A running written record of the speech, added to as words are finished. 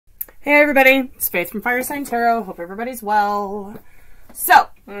Hey everybody, it's Faith from Fire Sign Tarot. Hope everybody's well. So,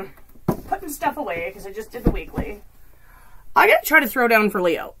 putting stuff away because I just did the weekly. I gotta try to throw down for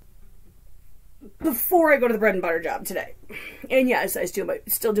Leo before I go to the bread and butter job today. And yes, I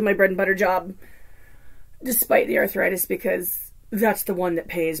still do my bread and butter job despite the arthritis because that's the one that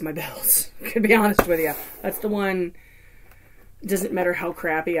pays my bills. To be honest with you, that's the one. It doesn't matter how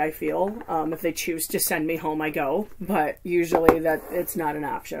crappy I feel. If they choose to send me home, I go. But usually that it's not an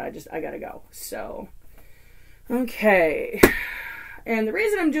option. I gotta go. So, okay. And the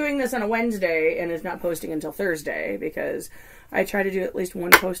reason I'm doing this on a Wednesday and is not posting until Thursday, because I try to do at least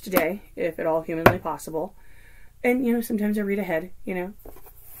one post a day, if at all humanly possible. And, you know, sometimes I read ahead, you know.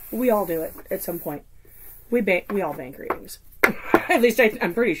 We all do it at some point. We all bank readings. At least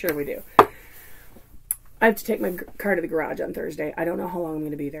I'm pretty sure we do. I have to take my car to the garage on Thursday. I don't know how long I'm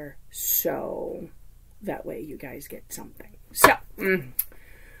going to be there. So, that way you guys get something. So,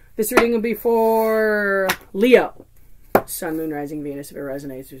 this reading will be for Leo. Sun, Moon, Rising, Venus. If it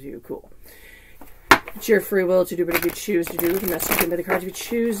resonates with you, cool. It's your free will to do whatever you choose to do. The message given by the cards. If you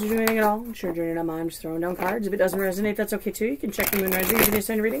choose to do anything at all, sure, journey on mine. I'm just throwing down cards. If it doesn't resonate, that's okay too. You can check the Moon, Rising, and Venus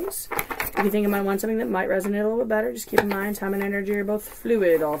sign readings. If you think you might want something that might resonate a little bit better, just keep in mind time and energy are both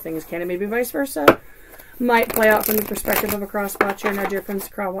fluid. All things can and maybe vice versa. Might play out from the perspective of a cross-watcher. Now, dear friends,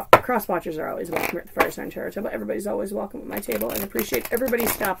 cross-watchers are always welcome at the Fire Sign Tarot Table. Everybody's always welcome at my table, and I appreciate everybody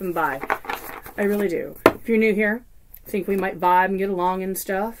stopping by. I really do. If you're new here, think we might vibe and get along and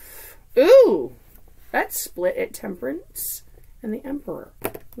stuff. Ooh! That's split at Temperance and the Emperor.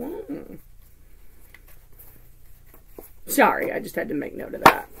 Sorry, I just had to make note of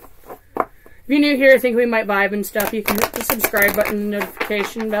that. If you're new here, think we might vibe and stuff, you can hit the subscribe button,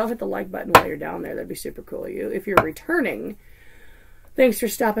 notification bell, hit the like button while you're down there. That'd be super cool of you. If you're returning, thanks for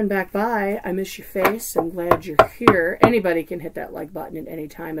stopping back by. I miss your face. I'm glad you're here. Anybody can hit that like button at any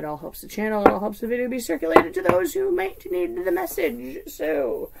time. It all helps the channel. It all helps the video be circulated to those who might need the message.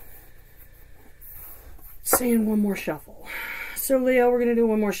 So, saying one more shuffle. So, Leo, we're going to do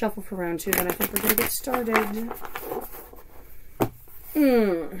one more shuffle for round 2, then I think we're going to get started.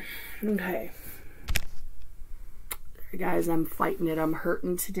 Okay. Guys, I'm fighting it. I'm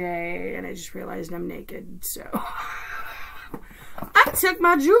hurting today, and I just realized I'm naked, so I took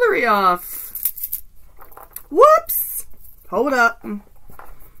my jewelry off. Whoops! Hold up. You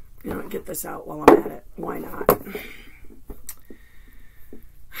know, get this out while I'm at it. Why not?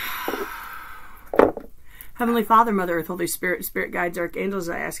 Heavenly Father, Mother Earth, Holy Spirit, Spirit Guides, Archangels,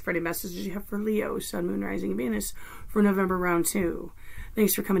 I ask for any messages you have for Leo, Sun, Moon, Rising, Venus for November round 2.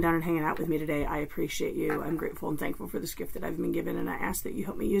 Thanks for coming down and hanging out with me today. I appreciate you. I'm grateful and thankful for this gift that I've been given, and I ask that you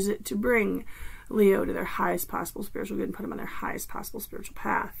help me use it to bring Leo to their highest possible spiritual good and put them on their highest possible spiritual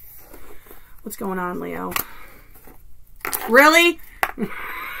path. What's going on, Leo? Really?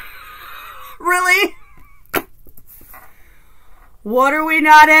 Really? What are we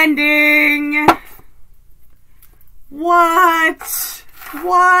not ending? What?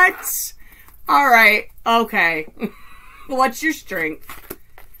 What? All right. Okay. What's your strength?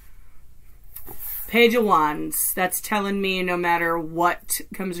 Page of Wands. That's telling me no matter what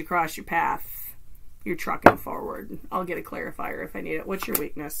comes across your path, you're trucking forward. I'll get a clarifier if I need it. What's your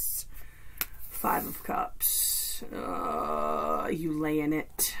weakness? 5 of Cups. You lay in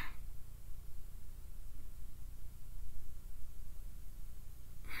it.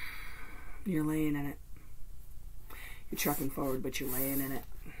 You're laying in it. You're trucking forward, but you're laying in it.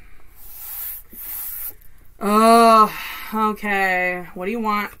 Oh, okay. What do you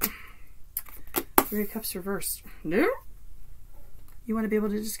want? 3 of Cups reversed. No? You want to be able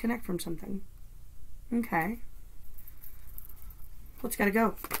to disconnect from something. Okay. What's got to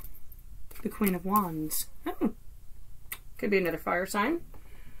go? The Queen of Wands. Oh. Could be another fire sign.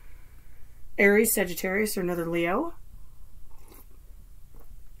 Aries, Sagittarius, or another Leo.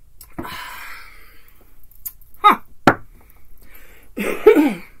 Huh.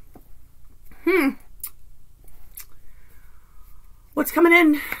 What's coming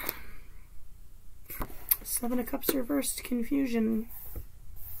in? 7 of Cups reversed. Confusion.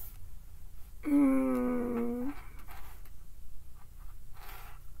 What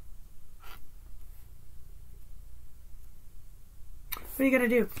do you gotta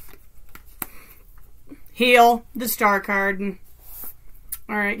do? Heal. The Star card.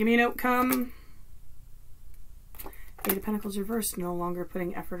 Alright, give me an outcome. 8 of Pentacles reversed. No longer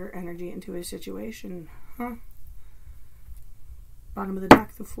putting effort or energy into a situation. Huh? Bottom of the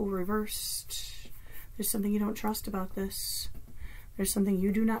deck, the Fool reversed. There's something you don't trust about this. There's something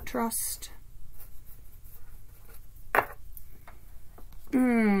you do not trust.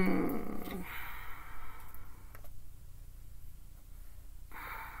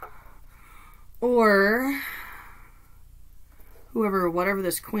 Or whatever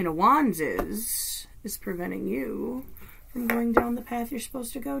this Queen of Wands is preventing you from going down the path you're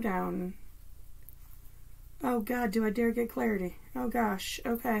supposed to go down. Oh God, do I dare get clarity? Oh gosh,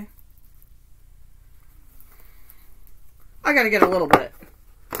 okay. I gotta get a little bit.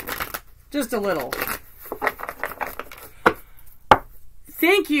 Just a little.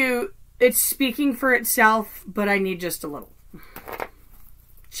 Thank you. It's speaking for itself, but I need just a little.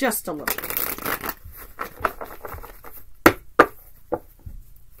 Just a little.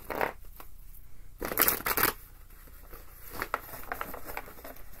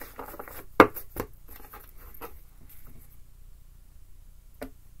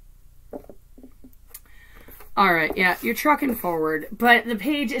 All right, yeah, you're trucking forward, but the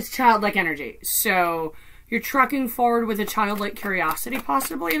page is childlike energy. So you're trucking forward with a childlike curiosity,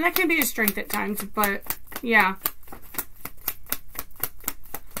 possibly, and that can be a strength at times, but yeah.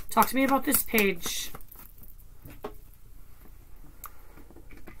 Talk to me about this page.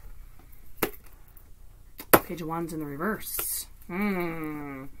 Page of Wands in the reverse.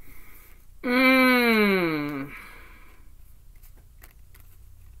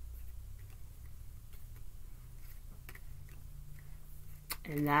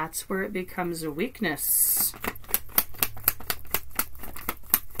 And that's where it becomes a weakness.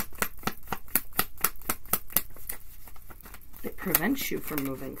 It prevents you from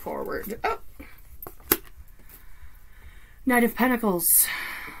moving forward. Oh. Knight of Pentacles.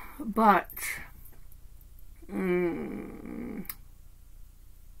 But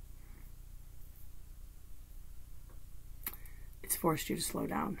it's forced you to slow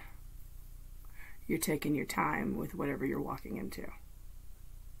down. You're taking your time with whatever you're walking into.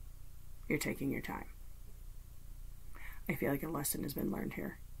 You're taking your time. I feel like a lesson has been learned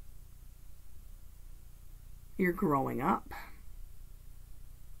here. You're growing up.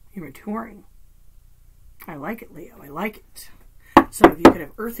 You're maturing. I like it, Leo. I like it. Some of you could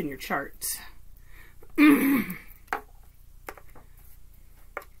have Earth in your chart.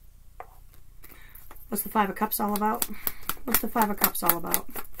 What's the Five of Cups all about? What's the Five of Cups all about?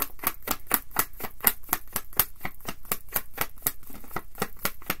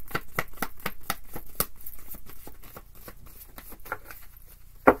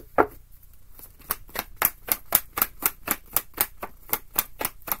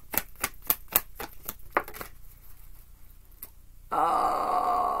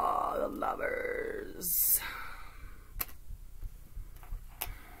 Oh, the Lovers.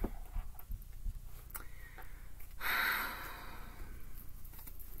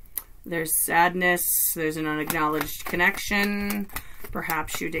 There's sadness. There's an unacknowledged connection.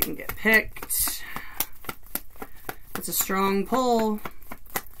 Perhaps you didn't get picked. It's a strong pull.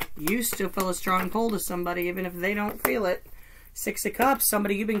 You still feel a strong pull to somebody, even if they don't feel it. Six of Cups.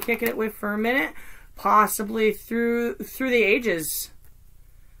 Somebody you've been kicking it with for a minute. Possibly through the ages.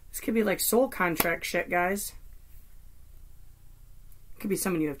 This could be like soul contract shit, guys. It could be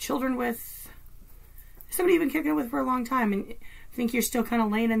someone you have children with. Somebody you've been kicking it with for a long time, and I think you're still kind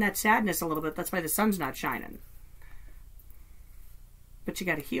of laying in that sadness a little bit. That's why the sun's not shining. But you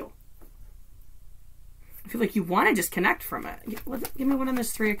got to heal. I feel like you want to disconnect from it. Give me one on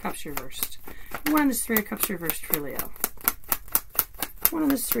this Three of Cups reversed. One on this Three of Cups reversed for Leo. One on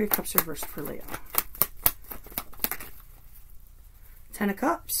this Three of Cups reversed for Leo. Ten of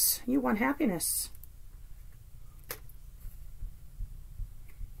Cups. You want happiness.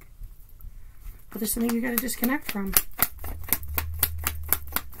 But there's something you got to disconnect from.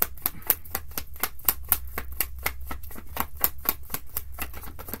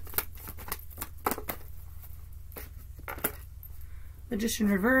 Magician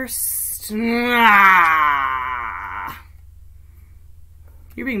reversed. You're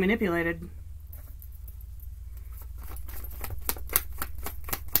being manipulated.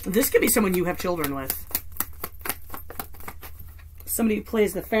 This could be someone you have children with. Somebody who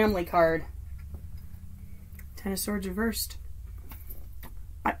plays the family card. Ten of Swords reversed.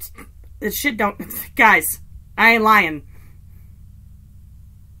 This shit don't... Guys, I ain't lying.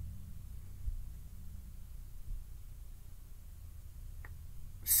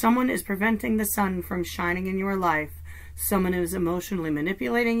 Someone is preventing the sun from shining in your life. Someone is emotionally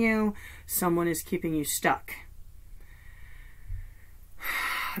manipulating you. Someone is keeping you stuck.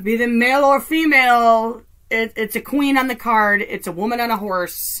 Be the male or female, it's a queen on the card. It's a woman on a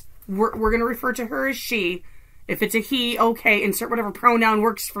horse. We're going to refer to her as she. If it's a he, okay, insert whatever pronoun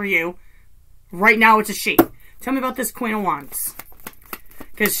works for you. Right now it's a she. Tell me about this Queen of Wands.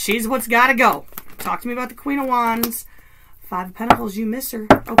 Because she's what's got to go. Talk to me about the Queen of Wands. Five of Pentacles, you miss her.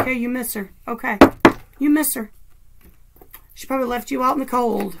 Okay, you miss her. Okay, you miss her. She probably left you out in the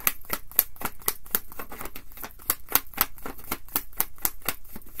cold.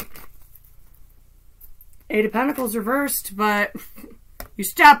 Eight of Pentacles reversed, but you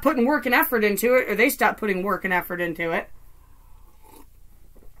stop putting work and effort into it, or they stop putting work and effort into it.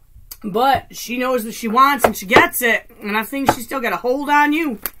 But she knows what she wants and she gets it, and I think she's still got a hold on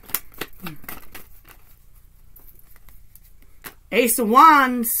you. Ace of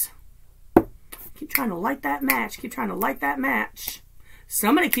Wands. Keep trying to light that match. Keep trying to light that match.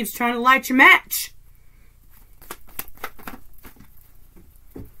 Somebody keeps trying to light your match.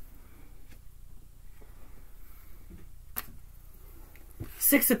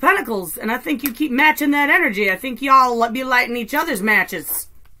 Six of Pentacles, and I think you keep matching that energy. I think y'all be lighting each other's matches.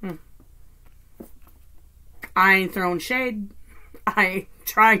 I ain't throwing shade. I ain't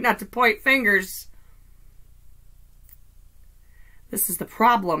trying not to point fingers. This is the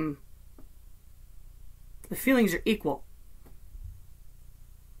problem. The feelings are equal.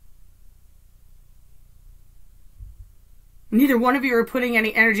 Neither one of you are putting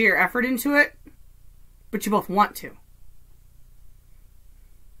any energy or effort into it, but you both want to.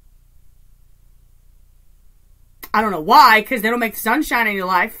 I don't know why, because they don't make the sun shine in your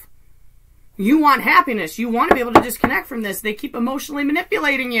life. You want happiness. You want to be able to disconnect from this. They keep emotionally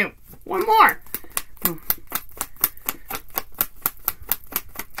manipulating you. One more.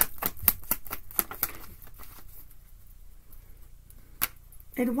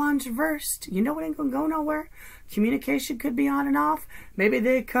 Eight of Wands reversed. You know it ain't going to go nowhere. Communication could be on and off. Maybe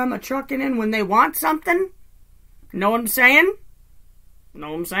they come a-trucking in when they want something. Know what I'm saying?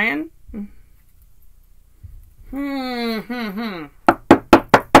 Know what I'm saying?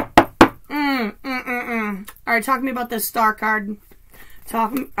 Alright, talk to me about this star card.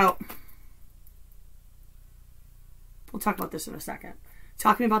 We'll talk about this in a second.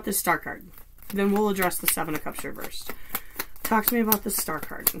 Talk to me about this star card. Then we'll address the Seven of Cups reversed. Talk to me about this star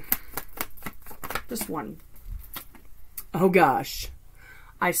card. This one. Oh gosh.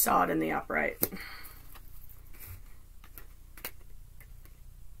 I saw it in the upright.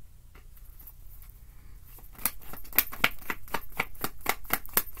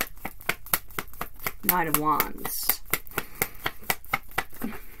 Knight of Wands.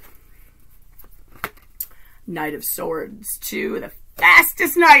 Knight of Swords. Two of the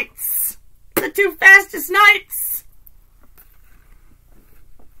fastest knights. The two fastest knights.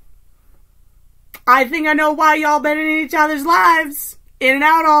 I think I know why y'all been in each other's lives. In and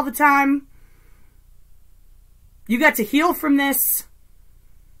out all the time. You got to heal from this.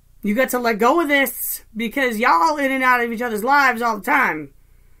 You got to let go of this. Because y'all in and out of each other's lives all the time.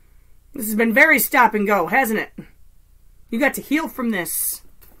 This has been very stop and go, hasn't it? You got to heal from this.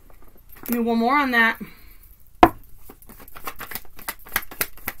 Give me one more on that.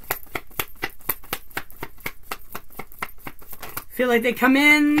 Feel like they come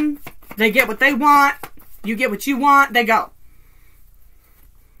in, they get what they want, you get what you want, they go.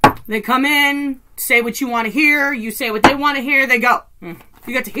 They come in, say what you want to hear, you say what they want to hear, they go. You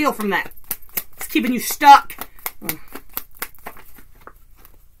got to heal from that. It's keeping you stuck.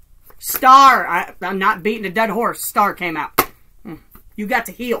 Star. I'm not beating a dead horse. Star came out. You got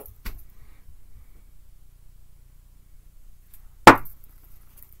to heal.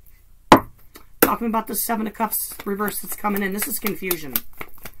 Talking about the Seven of Cups reverse that's coming in. This is confusion.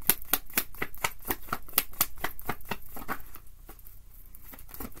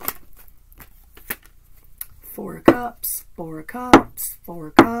 Four of Cups. Four of Cups. Four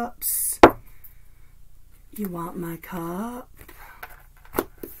of Cups. You want my cup?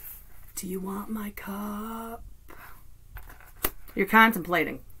 Do you want my cup? You're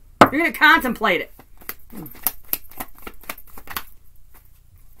contemplating. You're going to contemplate it.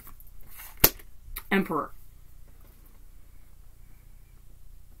 Emperor.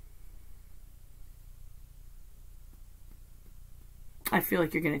 I feel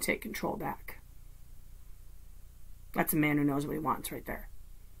like you're going to take control back. That's a man who knows what he wants right there.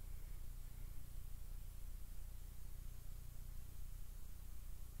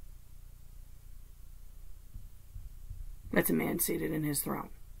 That's a man seated in his throne.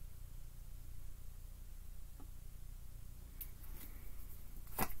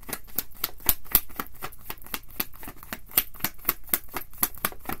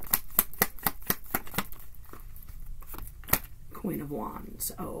 Queen of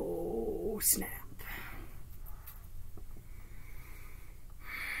Wands. Oh, snap.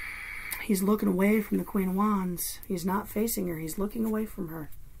 He's looking away from the Queen of Wands. He's not facing her. He's looking away from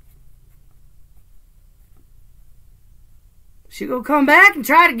her. She gonna come back and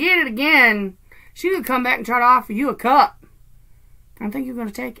try to get it again. She gonna come back and try to offer you a cup. I don't think you're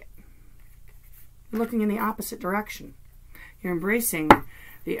gonna take it. You're looking in the opposite direction. You're embracing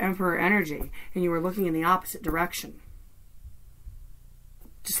the Emperor energy, and you were looking in the opposite direction.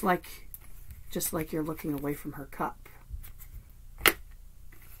 Just like just like you're looking away from her cup.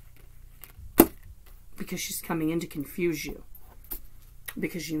 Because she's coming in to confuse you.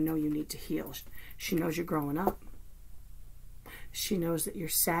 Because you know you need to heal. She knows you're growing up. She knows that you're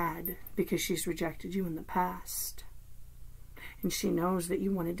sad because she's rejected you in the past. And she knows that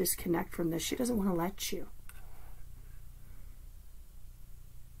you want to disconnect from this. She doesn't want to let you.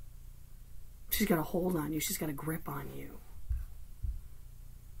 She's got a hold on you. She's got a grip on you.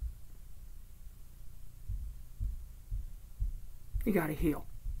 You got to heal.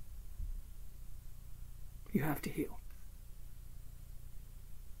 You have to heal.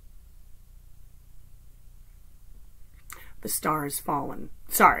 The star has fallen.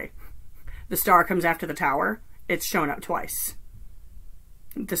 Sorry. The star comes after the tower. It's shown up twice.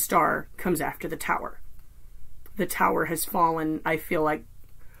 The star comes after the tower. The tower has fallen, I feel like,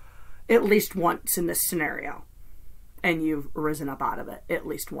 at least once in this scenario. And you've risen up out of it at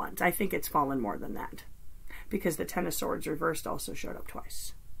least once. I think it's fallen more than that. Because the Ten of Swords reversed also showed up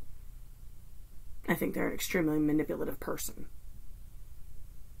twice. I think they're an extremely manipulative person.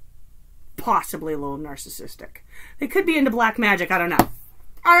 Possibly a little narcissistic. They could be into black magic. I don't know.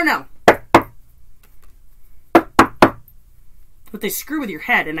 I don't know. But they screw with your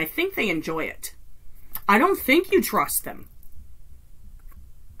head, and I think they enjoy it. I don't think you trust them.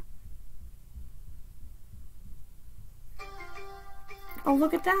 Oh,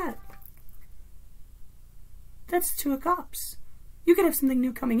 look at that. That's Two of Cups. You could have something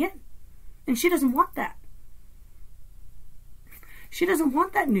new coming in. And she doesn't want that. She doesn't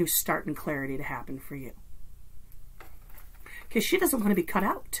want that new start and clarity to happen for you. Because she doesn't want to be cut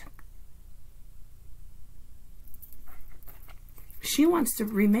out. She wants to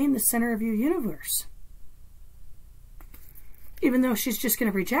remain the center of your universe. Even though she's just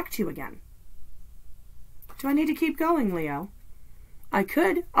going to reject you again. Do I need to keep going, Leo? I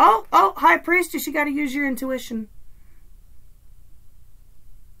could. Oh, High Priestess, you got to use your intuition.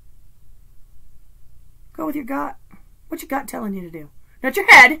 Go with your gut. What's your gut telling you to do? Not your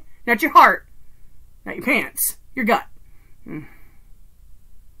head, not your heart, not your pants, your gut.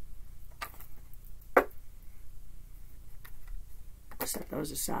 Set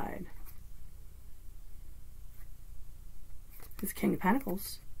those aside. It's King of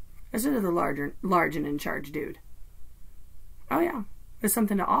Pentacles. This is the large and in charge dude. Oh yeah, there's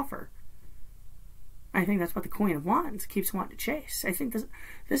something to offer. I think that's what the Queen of Wands keeps wanting to chase. I think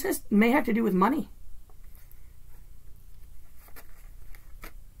this may have to do with money.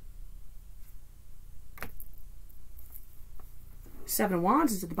 Seven of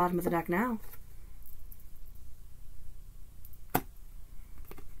Wands is at the bottom of the deck now. The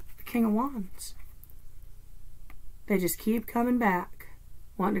King of Wands. They just keep coming back,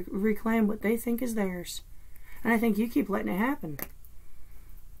 wanting to reclaim what they think is theirs. And I think you keep letting it happen.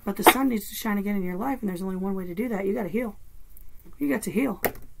 But the sun needs to shine again in your life, and there's only one way to do that. You got to heal. You got to heal.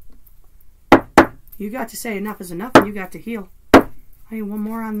 You got to say enough is enough, and you got to heal. I need one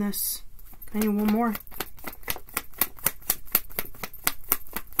more on this. I need one more.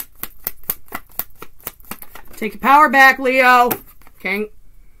 Take your power back, Leo. King.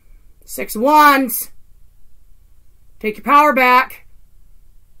 Six of Wands. Take your power back.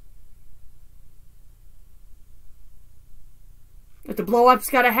 If the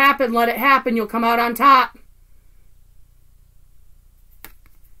blow-up's got to happen, let it happen. You'll come out on top.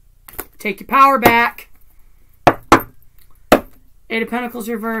 Take your power back. Eight of Pentacles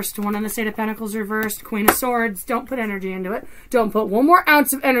reversed. One on the Eight of Pentacles reversed. Queen of Swords. Don't put energy into it. Don't put one more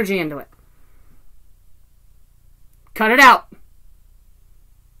ounce of energy into it. Cut it out.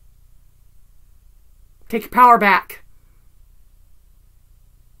 Take your power back.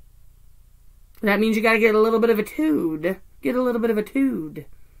 That means you got to get a little bit of a tood. Get a little bit of a tood.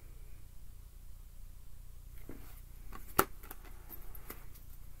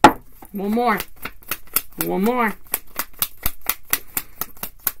 One more. One more.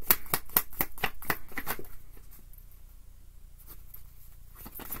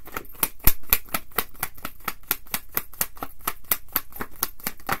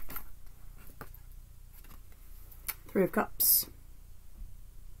 Three of Cups.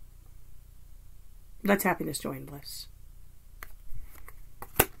 That's happiness, joy, and bliss.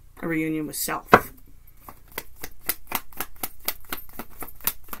 A reunion with self.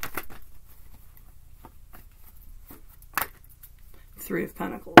 Three of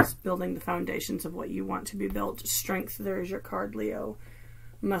Pentacles. Building the foundations of what you want to be built. Strength. There is your card, Leo.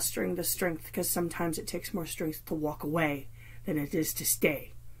 Mustering the strength, because sometimes it takes more strength to walk away than it is to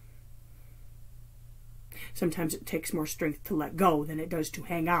stay. Sometimes it takes more strength to let go than it does to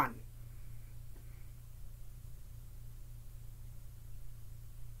hang on.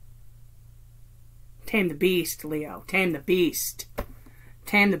 Tame the beast, Leo. Tame the beast.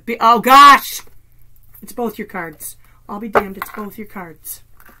 Tame the beast. Oh, gosh! It's both your cards. I'll be damned, it's both your cards.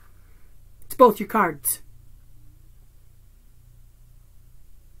 It's both your cards.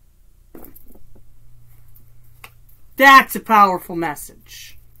 That's a powerful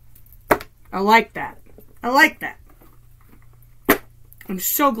message. I like that. I like that. I'm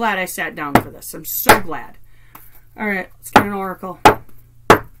so glad I sat down for this. I'm so glad. Alright, let's get an oracle.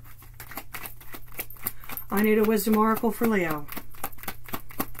 I need a wisdom oracle for Leo.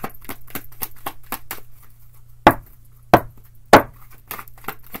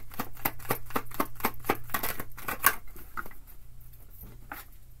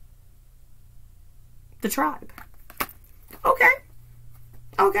 The tribe. Okay.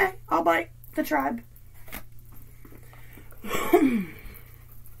 Okay, I'll bite. The tribe.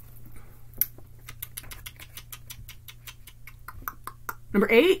 Number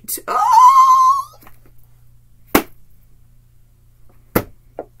 8. Oh!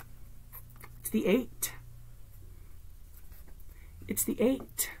 It's the 8. It's the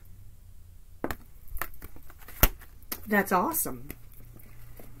 8. That's awesome.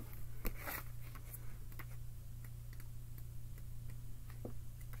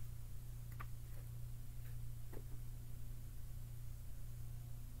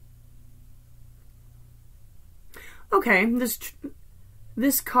 Okay,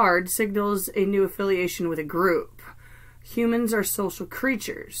 this card signals a new affiliation with a group. Humans are social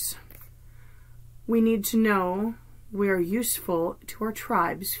creatures. We need to know we are useful to our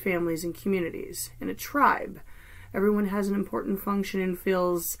tribes, families, and communities. In a tribe, everyone has an important function and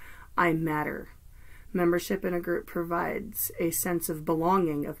feels, I matter. Membership in a group provides a sense of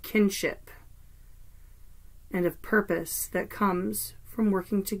belonging, of kinship, and of purpose that comes from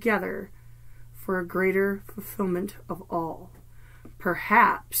working together for a greater fulfillment of all.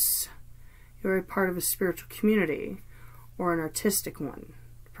 Perhaps you're a part of a spiritual community or an artistic one.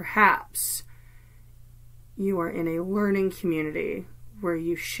 Perhaps you are in a learning community where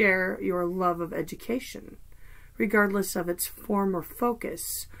you share your love of education. Regardless of its form or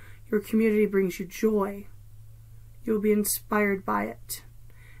focus, your community brings you joy. You will be inspired by it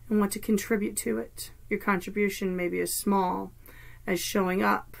and want to contribute to it. Your contribution may be as small as showing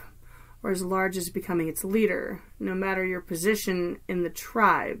up, or as large as becoming its leader. No matter your position in the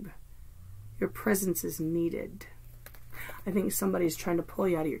tribe, your presence is needed. I think somebody's trying to pull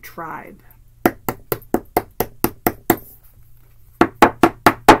you out of your tribe.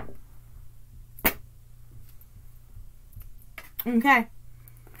 Okay.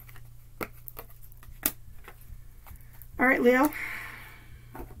 All right, Leo.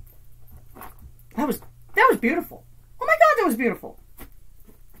 That was beautiful. Oh my God, that was beautiful.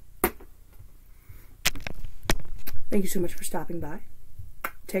 Thank you so much for stopping by.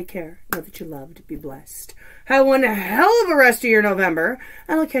 Take care. Know that you're loved. Be blessed. Have one hell of a rest of your November.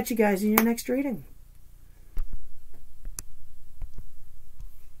 And I'll catch you guys in your next reading.